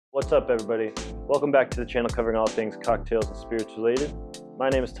What's up, everybody? Welcome back to the channel covering all things cocktails and spirits related. My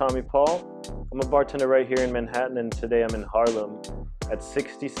name is Tommy Paul. I'm a bartender right here in Manhattan, and today I'm in Harlem at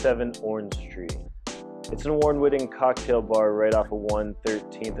 67 Orange Street. It's an award-winning cocktail bar right off of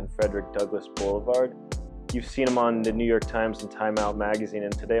 113th and Frederick Douglass Boulevard. You've seen them on the New York Times and Time Out magazine,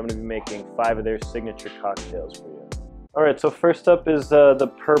 and today I'm going to be making 5 of their signature cocktails for you. Alright, so first up is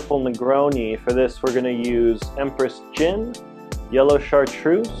the Purple Negroni. For this we're going to use Empress Gin, Yellow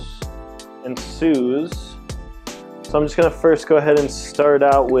Chartreuse, and Suze. So I'm just going to first go ahead and start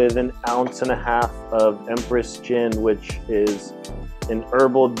out with 1.5 ounces of Empress Gin, which is an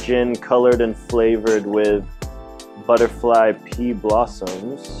herbal gin colored and flavored with butterfly pea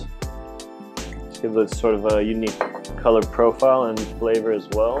blossoms. Just give it sort of a unique color profile and flavor as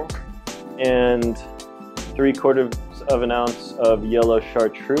well. And 3/4 ounce of Yellow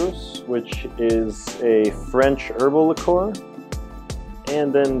Chartreuse, which is a French herbal liqueur.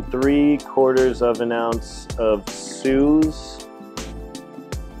 And then 3/4 ounce of Suze,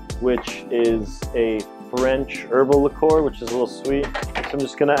 which is a French herbal liqueur, which is a little sweet. So I'm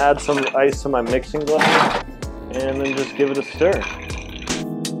just gonna add some ice to my mixing glass and then just give it a stir.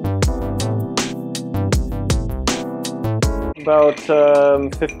 About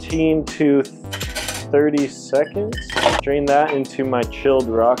 15 to 30 seconds. Drain that into my chilled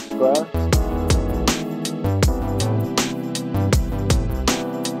rocks glass.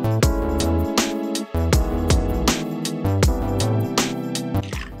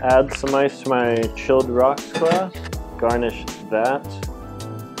 Add some ice to my chilled rocks glass. Garnish that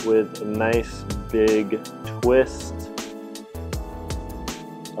with a nice big twist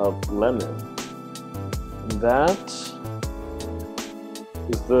of lemon. That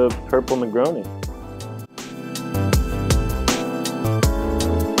is the Purple Negroni.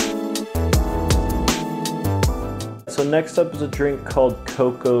 So next up is a drink called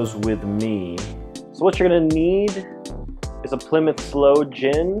Coco's with Me. So what you're gonna need is a Plymouth Slow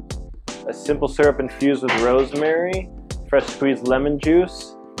Gin, a simple syrup infused with rosemary, fresh squeezed lemon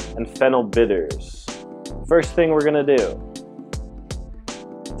juice, and fennel bitters. First thing we're gonna do,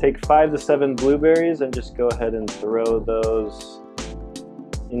 take 5 to 7 blueberries and just go ahead and throw those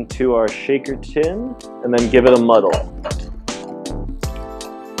into our shaker tin and then give it a muddle.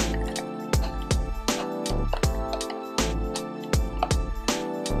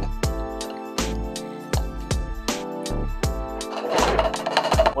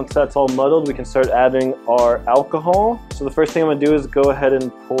 Once that's all muddled, we can start adding our alcohol. So the first thing I'm gonna do is go ahead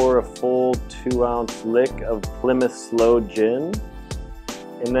and pour a full 2-ounce lick of Plymouth Slow Gin.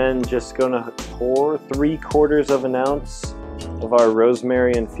 And then just gonna pour 3/4 ounce of our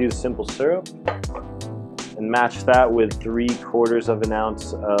rosemary infused simple syrup. And match that with 3/4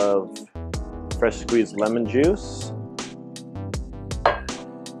 ounce of fresh squeezed lemon juice.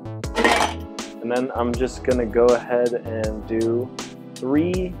 And then I'm just gonna go ahead and do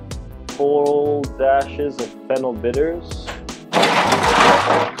 3 full dashes of fennel bitters.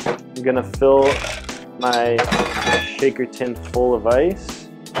 I'm gonna fill my shaker tin full of ice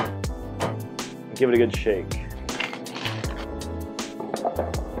and give it a good shake.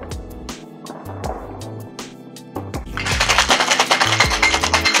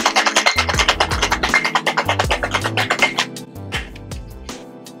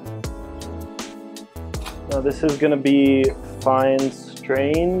 Now this is gonna be fine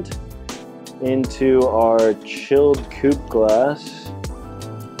strained into our chilled coupe glass.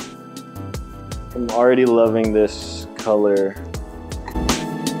 I'm already loving this color.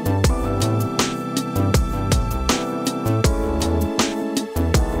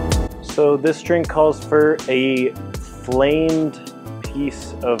 So this drink calls for a flamed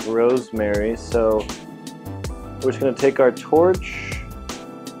piece of rosemary. So we're just gonna take our torch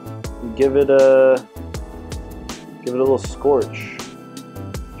and give it a little scorch.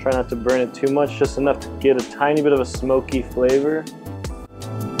 Try not to burn it too much, just enough to get a tiny bit of a smoky flavor.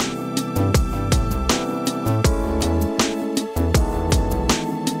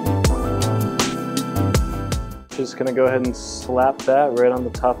 Just gonna go ahead and slap that right on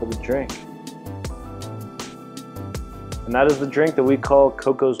the top of the drink. And that is the drink that we call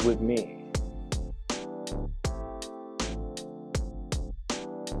Coco's with Me.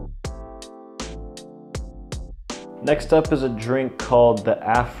 Next up is a drink called the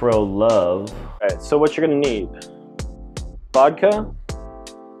Afro Love. Alright, so what you're gonna need: vodka,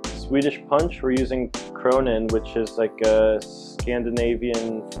 Swedish punch, we're using Kronen, which is like a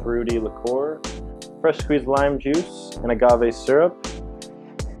Scandinavian fruity liqueur, fresh squeezed lime juice and agave syrup,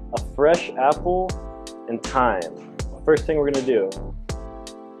 a fresh apple, and thyme. First thing we're gonna do,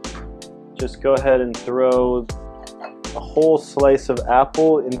 just go ahead and throw a whole slice of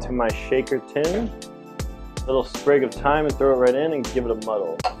apple into my shaker tin, a little sprig of thyme, and throw it right in and give it a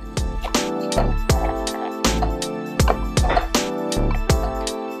muddle.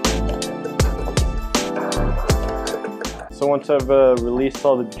 So once I've released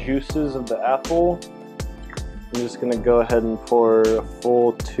all the juices of the apple, I'm just going to go ahead and pour a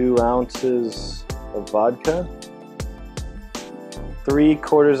full 2 ounces of vodka,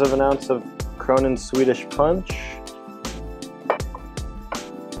 3/4 of an ounce of Cronin Swedish Punch,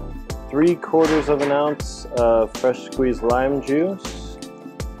 3/4 of an ounce of fresh squeezed lime juice,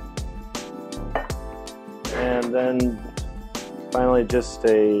 and then finally just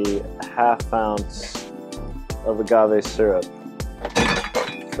a 1/2 ounce of agave syrup.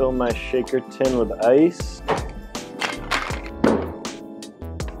 Fill my shaker tin with ice.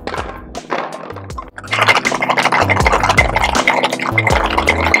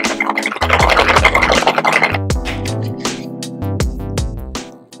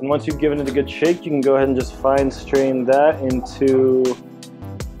 And once you've given it a good shake, you can go ahead and just fine strain that into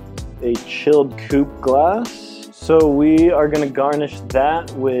a chilled coupe glass. So we are going to garnish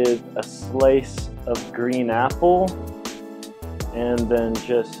that with a slice of green apple and then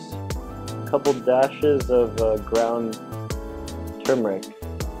just a couple dashes of ground turmeric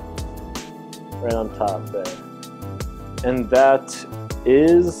right on top there. And that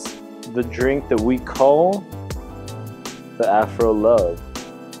is the drink that we call the Afro Love.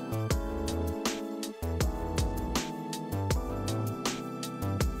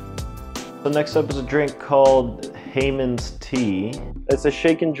 So next up is a drink called Haymens Tea. It's a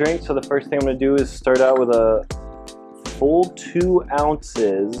shaken drink, so the first thing I'm going to do is start out with a full 2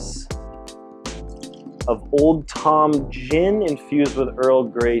 ounces of Old Tom gin infused with Earl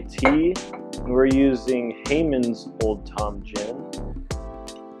Grey tea. And we're using Haymens Old Tom gin.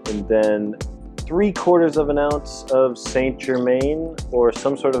 And then 3/4 of an ounce of Saint Germain or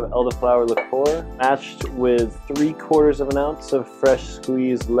some sort of elderflower liqueur, matched with 3/4 of an ounce of fresh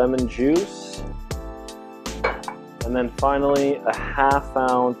squeezed lemon juice. And then finally a 1/2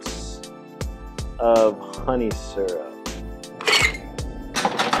 ounce of honey syrup.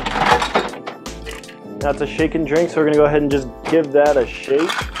 Now it's a shaken drink, so we're gonna go ahead and just give that a shake.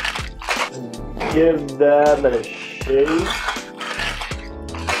 Give that a shake.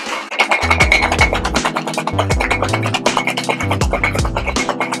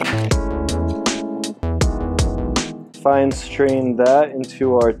 Fine strain that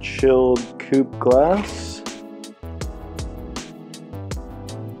into our chilled coupe glass.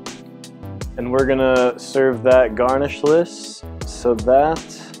 And we're gonna serve that garnishless. So that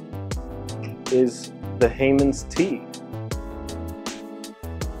is the Haymens Tea.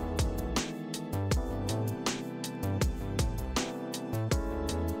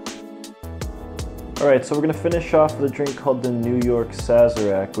 Alright, so we're going to finish off with a drink called the York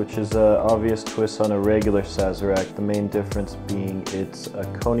Sazerac, which is an obvious twist on a regular Sazerac, the main difference being it's a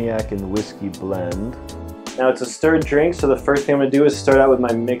cognac and whiskey blend. Now it's a stirred drink, so the first thing I'm going to do is start out with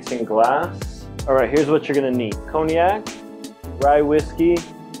my mixing glass. Alright, here's what you're going to need. Cognac, rye whiskey,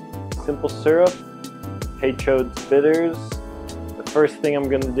 simple syrup, Peychaud's bitters. The first thing I'm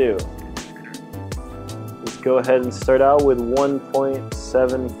going to do is go ahead and start out with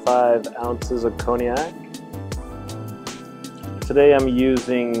 1.75 ounces of cognac. Today I'm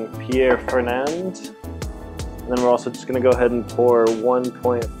using Pierre Fernand. And then we're also just going to go ahead and pour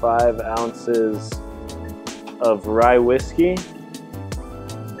 1.5 ounces of rye whiskey.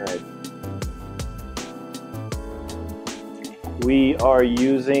 Alright. We are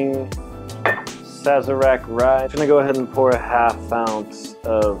using Sazerac rye. I'm going to go ahead and pour a 1/2 ounce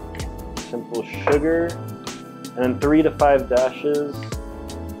of simple sugar. And then 3 to 5 dashes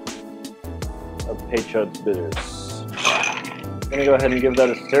of Peychaud's bitters. I'm going to go ahead and give that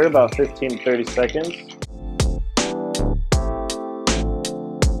a stir, about 15-30 seconds.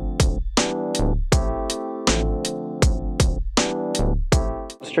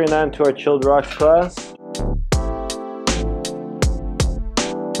 Strain that into our chilled rocks glass.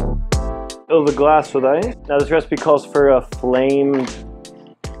 Fill the glass with ice. Now this recipe calls for a flamed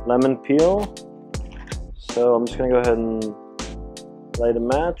lemon peel. So I'm just going to go ahead and light a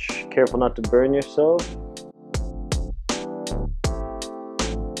match. Careful not to burn yourself.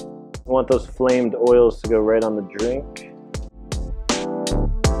 I want those flamed oils to go right on the drink.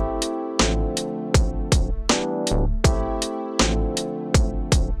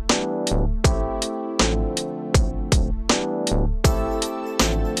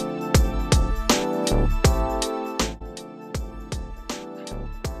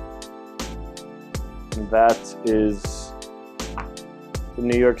 And that is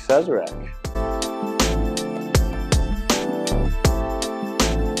the York Sazerac.